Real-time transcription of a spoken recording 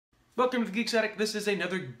Welcome to the Geek Attic. This is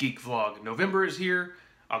another Geek vlog. November is here,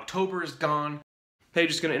 October is gone. Hey,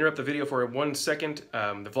 just gonna interrupt the video for 1 second.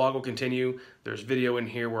 The vlog will continue. There's video in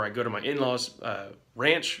here where I go to my in-laws'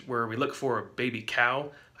 ranch where we look for a baby cow,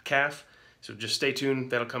 a calf. So just stay tuned,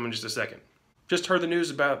 that'll come in just a second. Just heard the news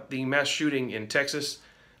about the mass shooting in Texas,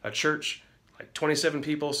 a church. Like 27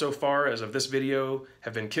 people so far as of this video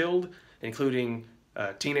have been killed, including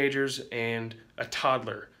teenagers and a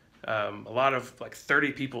toddler. A lot of like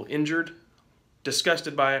 30 people injured.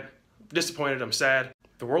 Disgusted by it, disappointed, I'm sad.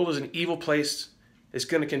 The world is an evil place. It's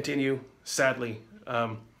going to continue, sadly.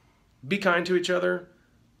 Be kind to each other,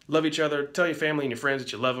 love each other, tell your family and your friends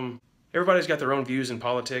that you love them. Everybody's got their own views in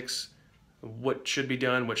politics, what should be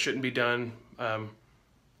done, what shouldn't be done.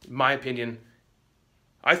 My opinion,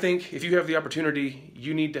 I think if you have the opportunity,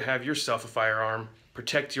 you need to have yourself a firearm,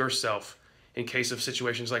 protect yourself in case of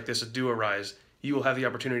situations like this do arise. You will have the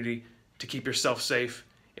opportunity to keep yourself safe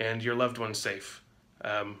and your loved ones safe.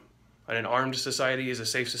 An armed society is a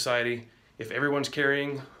safe society. If everyone's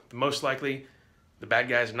carrying, most likely the bad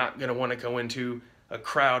guy's not going to want to go into a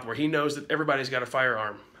crowd where he knows that everybody's got a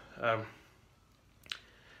firearm.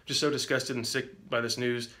 Just so disgusted and sick by this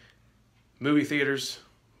news. Movie theaters,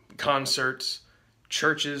 concerts,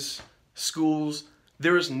 churches, schools,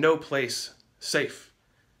 there is no place safe.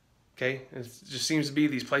 Okay, it just seems to be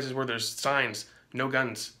these places where there's signs, no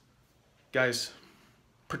guns. Guys,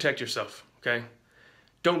 protect yourself, okay?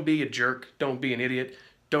 Don't be a jerk, don't be an idiot,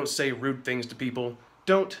 don't say rude things to people.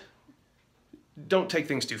 Don't take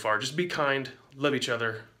things too far. Just be kind, love each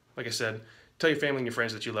other. Like I said, tell your family and your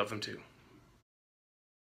friends that you love them too.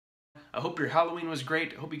 I hope your Halloween was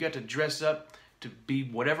great. I hope you got to dress up to be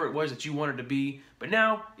whatever it was that you wanted to be. But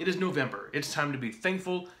now it is November. It's time to be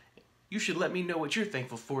thankful. You should let me know what you're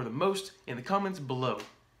thankful for the most in the comments below.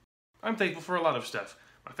 I'm thankful for a lot of stuff.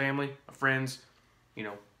 My family, my friends,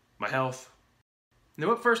 my health.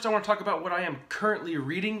 Now up first I want to talk about what I am currently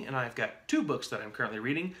reading, and I've got 2 books that I'm currently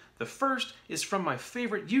reading. The first is from my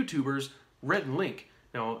favorite YouTubers, Red and Link.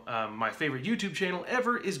 Now, my favorite YouTube channel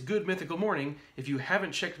ever is Good Mythical Morning. If you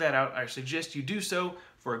haven't checked that out, I suggest you do so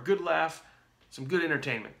for a good laugh, some good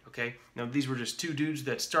entertainment, okay? Now, these were just 2 dudes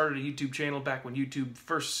that started a YouTube channel back when YouTube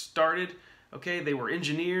first started, okay? They were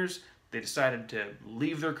engineers. They decided to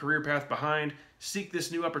leave their career path behind, seek this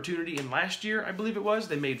new opportunity, and last year, I believe it was,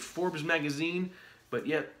 they made Forbes magazine, but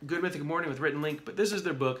yet, Good Mythical Morning with Red and Link. But this is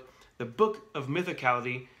their book, The Book of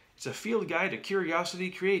Mythicality. It's a field guide to curiosity,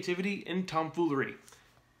 creativity, and tomfoolery.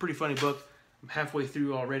 Pretty funny book. I'm halfway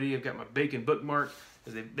through already. I've got my bacon bookmark.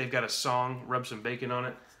 They've got a song, Rub Some Bacon on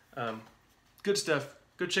it. Good stuff.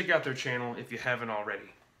 Go check out their channel if you haven't already.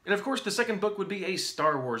 And of course, the second book would be a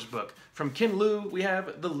Star Wars book. From Ken Liu, we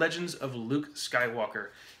have The Legends of Luke Skywalker.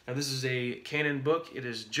 Now, this is a canon book. It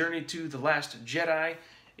is Journey to the Last Jedi.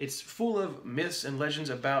 It's full of myths and legends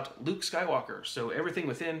about Luke Skywalker. So everything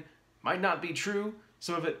within might not be true.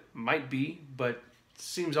 Some of it might be, but it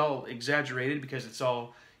seems all exaggerated because it's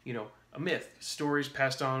all, a myth. Stories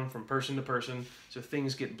passed on from person to person, so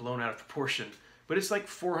things get blown out of proportion. But it's like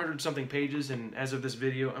 400-something pages, and as of this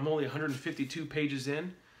video, I'm only 152 pages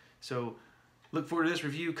in. So look forward to this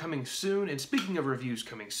review coming soon. And speaking of reviews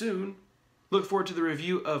coming soon, look forward to the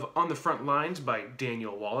review of On the Front Lines by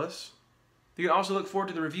Daniel Wallace. You can also look forward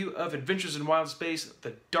to the review of Adventures in Wild Space,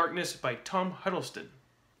 The Darkness by Tom Huddleston.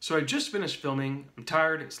 So I just finished filming. I'm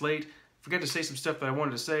tired, it's late. Forgot to say some stuff that I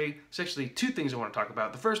wanted to say. There's actually 2 things I want to talk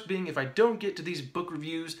about. The first being, if I don't get to these book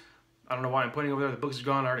reviews, I don't know why I'm pointing over there, the books are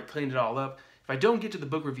gone, I already cleaned it all up. If I don't get to the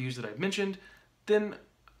book reviews that I've mentioned, then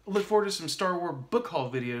look forward to some Star Wars book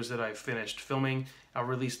haul videos that I've finished filming. I'll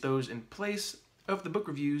release those in place of the book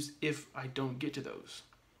reviews if I don't get to those.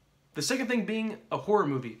 The second thing being a horror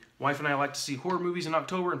movie. Wife and I like to see horror movies in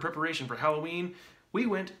October in preparation for Halloween. We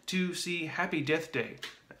went to see Happy Death Day.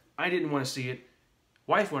 I didn't want to see it.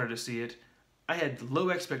 Wife wanted to see it. I had low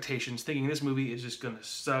expectations, thinking this movie is just going to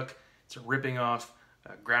suck. It's a ripping off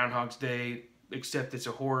Groundhog's Day, except it's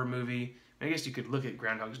a horror movie. I guess you could look at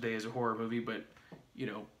Groundhog's Day as a horror movie, but,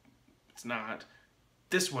 it's not.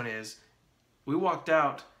 This one is. We walked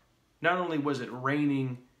out, not only was it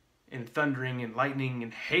raining and thundering and lightning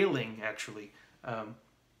and hailing, actually,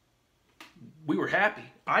 we were happy.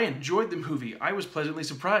 I enjoyed the movie. I was pleasantly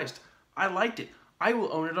surprised. I liked it. I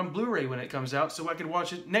will own it on Blu-ray when it comes out so I can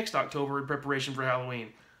watch it next October in preparation for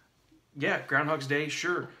Halloween. Yeah, Groundhog's Day,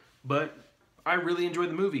 sure, but I really enjoyed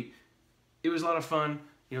the movie. It was a lot of fun.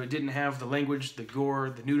 It didn't have the language, the gore,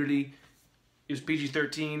 the nudity. It was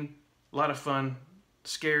PG-13, a lot of fun.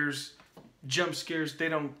 Scares, jump scares, they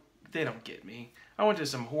don't get me. I went to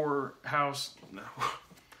some horror house. No.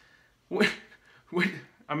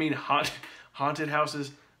 I mean, haunted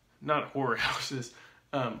houses. not horror houses.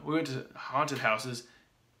 We went to haunted houses.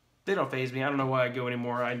 They don't faze me. I don't know why I go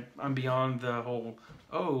anymore. I'm beyond the whole,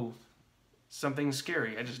 oh, something's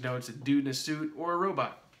scary. I just know it's a dude in a suit or a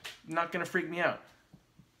robot. Not gonna freak me out.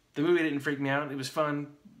 The movie didn't freak me out. It was fun,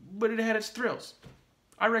 but it had its thrills.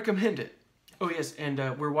 I recommend it. Oh yes, and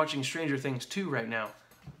we're watching Stranger Things 2 right now.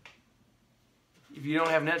 If you don't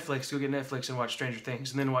have Netflix, go get Netflix and watch Stranger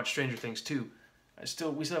Things, and then watch Stranger Things 2. We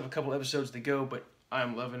still have a couple episodes to go, but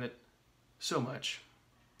I'm loving it so much.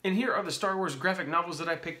 And here are the Star Wars graphic novels that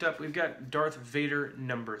I picked up. We've got Darth Vader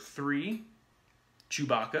 #3,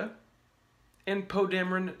 Chewbacca, and Poe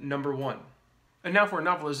Dameron #1. And now for a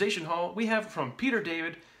novelization haul, we have from Peter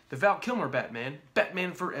David, the Val Kilmer Batman,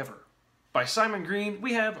 Batman Forever. By Simon Green,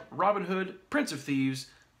 we have Robin Hood, Prince of Thieves,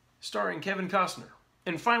 starring Kevin Costner.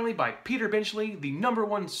 And finally, by Peter Benchley, the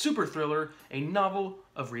 #1 super thriller, a novel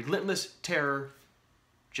of relentless terror,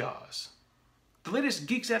 Jaws. The latest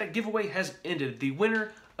Geeks Attic giveaway has ended. The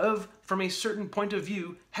winner of From a Certain Point of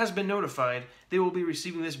View has been notified. They will be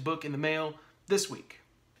receiving this book in the mail this week.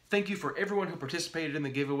 Thank you for everyone who participated in the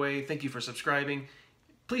giveaway. Thank you for subscribing.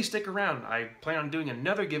 Please stick around. I plan on doing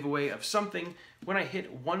another giveaway of something when I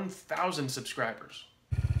hit 1,000 subscribers.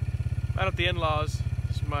 Out at the in-laws,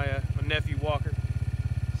 this is my nephew Walker.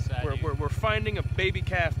 We're finding a baby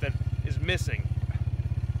calf that is missing.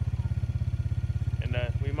 And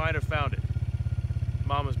we might have found it.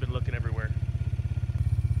 Mama's been looking everywhere.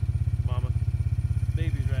 Mama,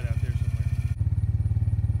 baby's right out there somewhere.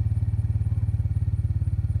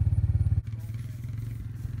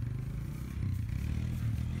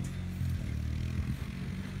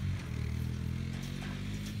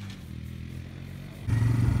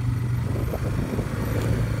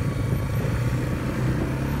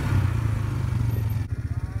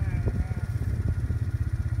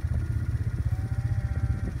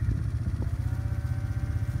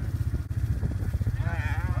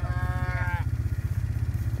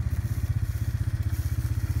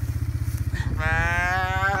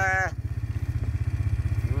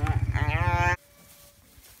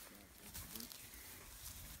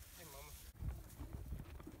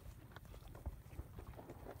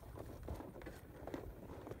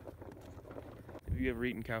 Have you ever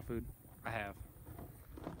eaten cow food? I have.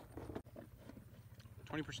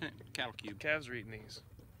 20% cattle cube. Calves are eating these.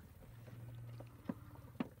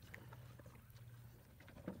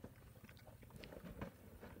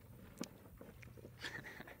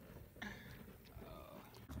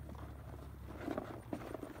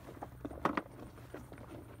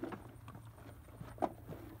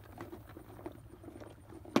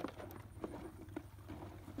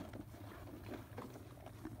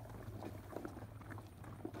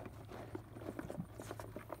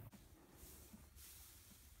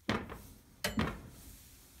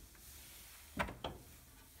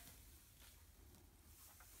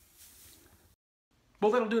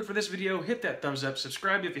 Well, that'll do it for this video. Hit that thumbs up,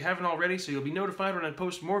 subscribe if you haven't already so you'll be notified when I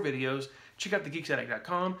post more videos. Check out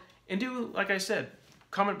thegeeksaddict.com and do, like I said,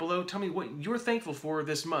 comment below, tell me what you're thankful for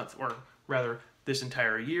this month, or rather, this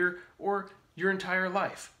entire year, or your entire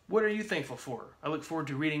life. What are you thankful for? I look forward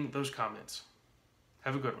to reading those comments.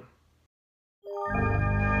 Have a good one.